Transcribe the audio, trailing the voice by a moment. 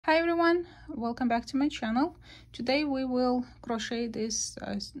Hi everyone, welcome back to my channel. Today we will crochet this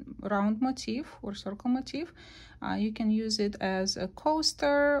round motif or circle motif. You can use it as a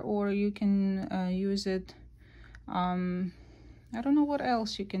coaster, or you can use it, I don't know what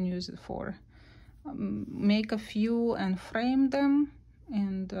else you can use it for. Make a few and frame them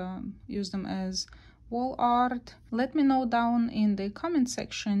and use them as wall art. Let me know down in the comment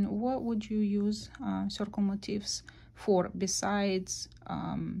section what would you use circle motifs for besides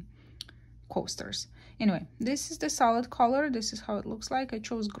coasters. Anyway, this is the solid color. This is how it looks like. I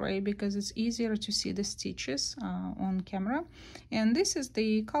chose gray because it's easier to see the stitches on camera, and this is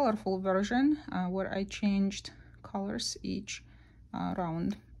the colorful version where I changed colors each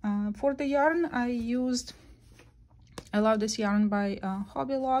round. For the yarn, I love this yarn by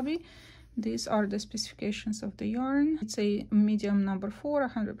Hobby Lobby. These are the specifications of the yarn. It's a medium number 4,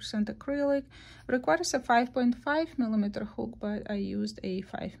 100% acrylic. Requires a 5.5 millimeter hook, but I used a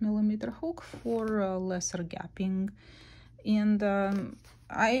 5 millimeter hook for lesser gapping. And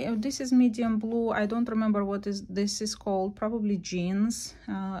this is medium blue. I don't remember what this is called. Probably jeans.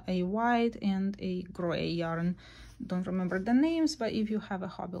 A white and a gray yarn. Don't remember the names, but if you have a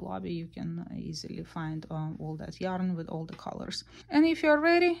Hobby Lobby, you can easily find all that yarn with all the colors. And if you're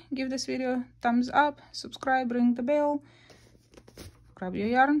ready, give this video a thumbs up, subscribe, ring the bell, grab your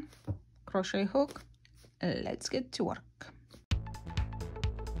yarn, crochet hook. Let's get to work.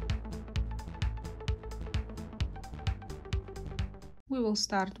 We will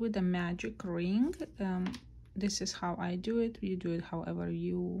start with a magic ring. This is how I do it. You do it however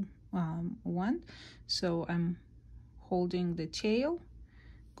you want. So I'm holding the tail,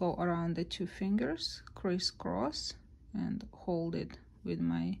 go around the 2 fingers, crisscross, and hold it with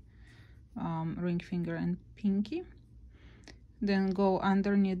my ring finger and pinky. Then go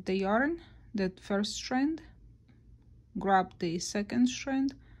underneath the yarn, that first strand, grab the second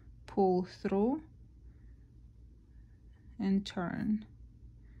strand, pull through, and turn.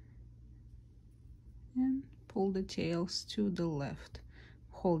 And pull the tails to the left,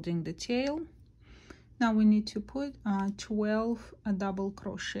 holding the tail. Now we need to put 12 double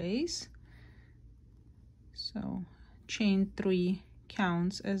crochets. So chain 3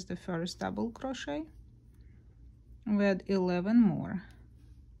 counts as the first double crochet. We add 11 more.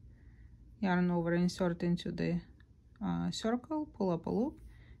 Yarn over, insert into the circle, pull up a loop,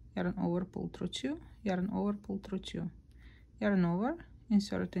 yarn over, pull through 2, yarn over, pull through 2, yarn over,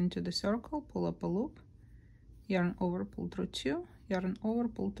 insert into the circle, pull up a loop, yarn over, pull through 2, yarn over,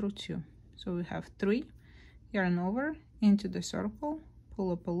 pull through 2. So we have 3, yarn over, into the circle,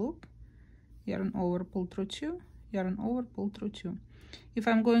 pull up a loop, yarn over, pull through 2, yarn over, pull through 2. If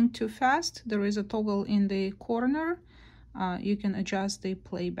I'm going too fast, there is a toggle in the corner. You can adjust the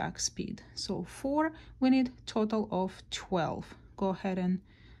playback speed. So 4, we need total of 12. Go ahead and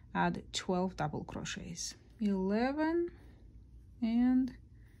add 12 double crochets. 11 and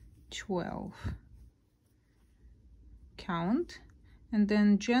 12. Count, and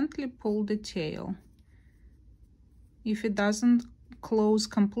then gently pull the tail. If it doesn't close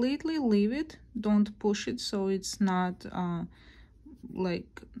completely, leave it. Don't push it so it's not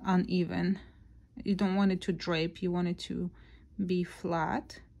like uneven. You don't want it to drape, you want it to be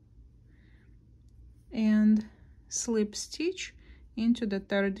flat. And slip stitch into the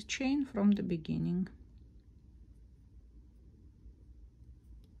 3rd chain from the beginning.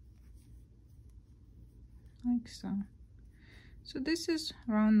 Like so. So this is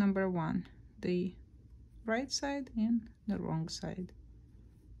round number 1, the right side and the wrong side.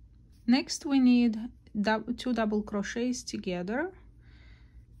 Next we need 2 double crochets together.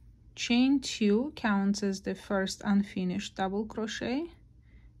 Chain 2 counts as the first unfinished double crochet.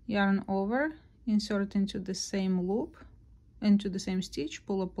 Yarn over, insert into the same loop, into the same stitch,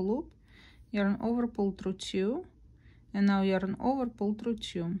 pull up a loop, yarn over, pull through 2, and now yarn over, pull through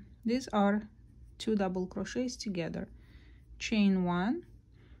 2. These are 2 double crochets together. Chain 1,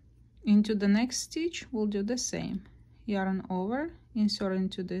 into the next stitch we'll do the same. Yarn over, insert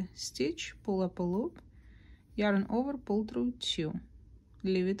into the stitch, pull up a loop, yarn over, pull through 2,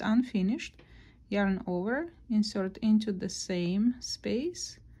 leave it unfinished, yarn over, insert into the same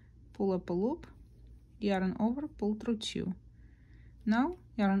space, pull up a loop, yarn over, pull through 2. Now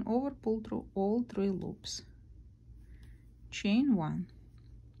yarn over, pull through all 3 loops. Chain 1,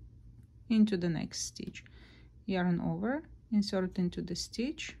 into the next stitch, yarn over, insert into the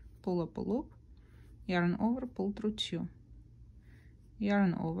stitch, pull up a loop, yarn over, pull through 2,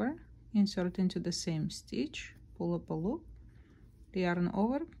 yarn over, insert into the same stitch, pull up a loop, yarn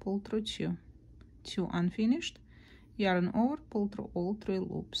over, pull through 2, 2 unfinished, yarn over, pull through all 3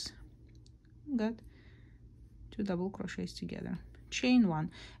 loops. Got 2 double crochets together. chain 1,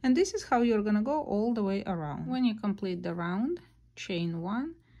 and this is how you're gonna go all the way around. When you complete the round, chain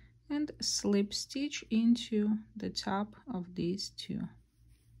 1 and slip stitch into the top of these two.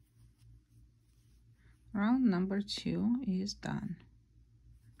 Round number 2 is done,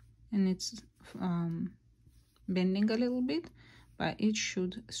 and it's bending a little bit, but it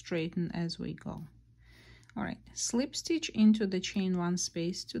should straighten as we go. All right, slip stitch into the chain 1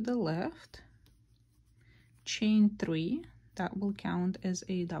 space to the left, chain 3, that will count as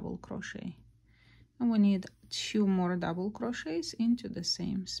a double crochet, and we need 2 more double crochets into the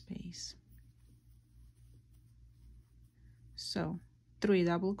same space. So 3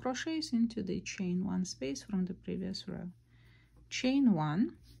 double crochets into the chain 1 space from the previous row, chain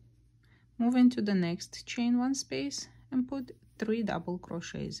 1, move into the next chain 1 space and put 3 double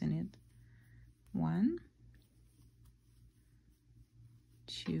crochets in it. 1,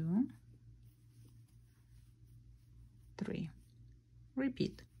 2, 3.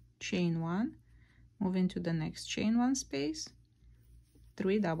 Repeat, chain 1, move into the next chain 1 space,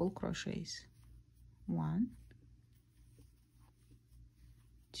 3 double crochets. 1,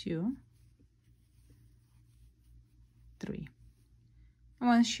 2, 3.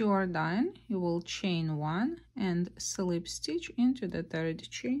 Once you are done, you will chain 1 and slip stitch into the third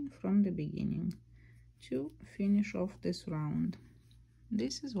chain from the beginning to finish off this round.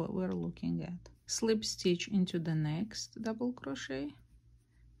 This is what we're looking at. Slip stitch into the next double crochet,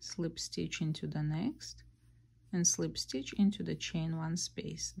 slip stitch into the next, and slip stitch into the chain 1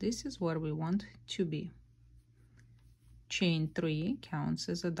 space. This is where we want to be. Chain 3 counts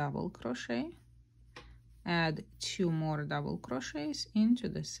as a double crochet. Add 2 more double crochets into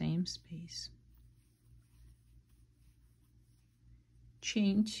the same space.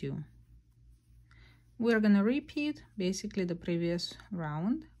 Chain 2. We're gonna repeat basically the previous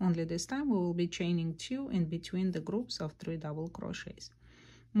round, only this time we will be chaining 2 in between the groups of 3 double crochets.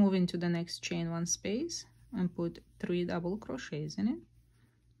 Move into the next chain 1 space and put 3 double crochets in it.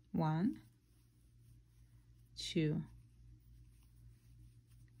 1, 2,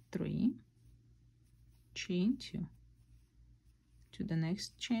 3, chain 2 to the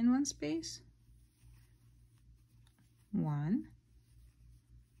next chain 1 space, 1,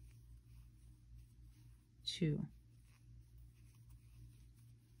 2,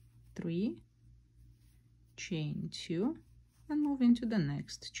 3, chain 2, and move into the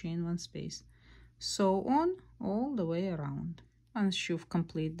next chain 1 space, so on all the way around. Once you've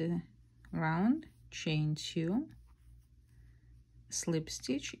completed the round, chain 2, slip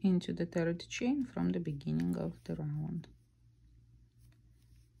stitch into the third chain from the beginning of the round,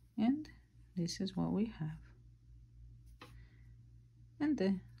 and this is what we have. And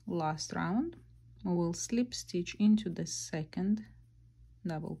the last round, we will slip stitch into the second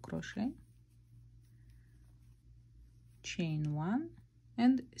double crochet, chain 1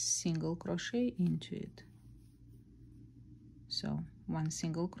 and single crochet into it. So 1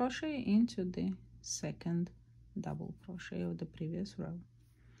 single crochet into the second double crochet of the previous row.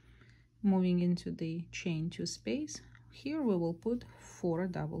 Moving into the chain 2 space, here we will put 4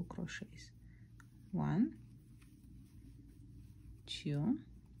 double crochets. 1, 2,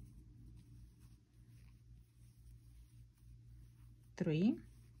 3,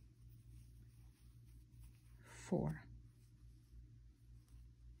 4.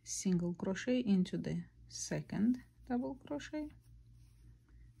 Single crochet into the second double crochet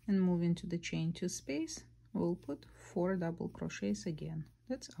and move into the chain 2 space. We'll put 4 double crochets again.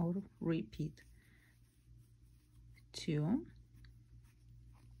 That's our repeat. 2,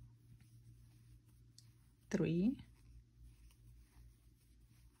 3,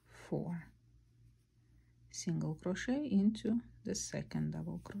 4. Single crochet into the second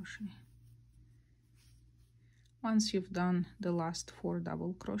double crochet. Once you've done the last 4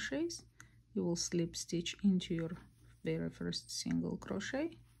 double crochets, you will slip stitch into your very first single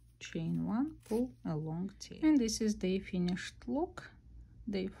crochet, chain 1, pull a long tail, and this is the finished look,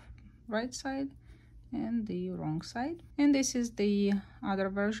 the right side and the wrong side. And this is the other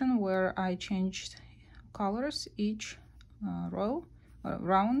version where I changed colors each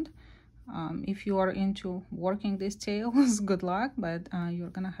round. If you are into working these tails, good luck, but you're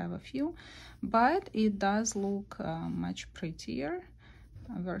gonna have a few. But it does look much prettier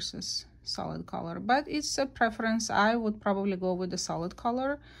versus solid color, but it's a preference. I would probably go with the solid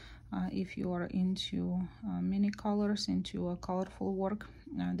color if you are into many colors, into a colorful work.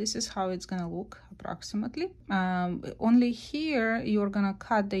 This is how it's gonna look approximately. Only here you're gonna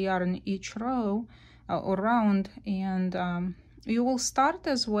cut the yarn each row or round, and you will start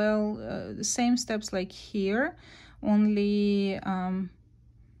as well the same steps like here, only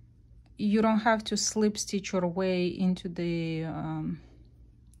you don't have to slip stitch your way into the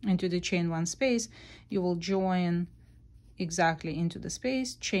chain one space. You will join exactly into the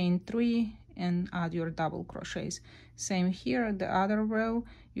space, chain 3, and add your double crochets. Same here, the other row,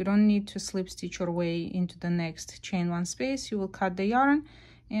 you don't need to slip stitch your way into the next chain one space. You will cut the yarn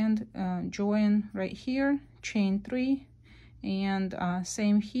and join right here, chain 3, and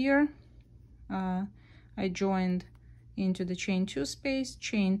same here, I joined into the chain 2 space,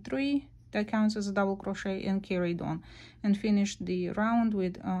 chain 3, that counts as a double crochet, and carried on, and finished the round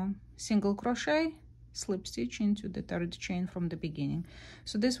with single crochet, slip stitch into the third chain from the beginning.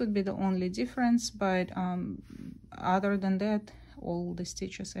 So this would be the only difference, but other than that, all the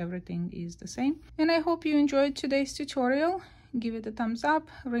stitches, everything is the same. And I hope you enjoyed today's tutorial. Give it a thumbs up,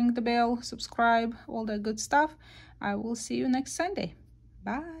 ring the bell, subscribe, all that good stuff. I will see you next Sunday.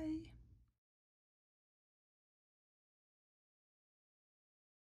 Bye.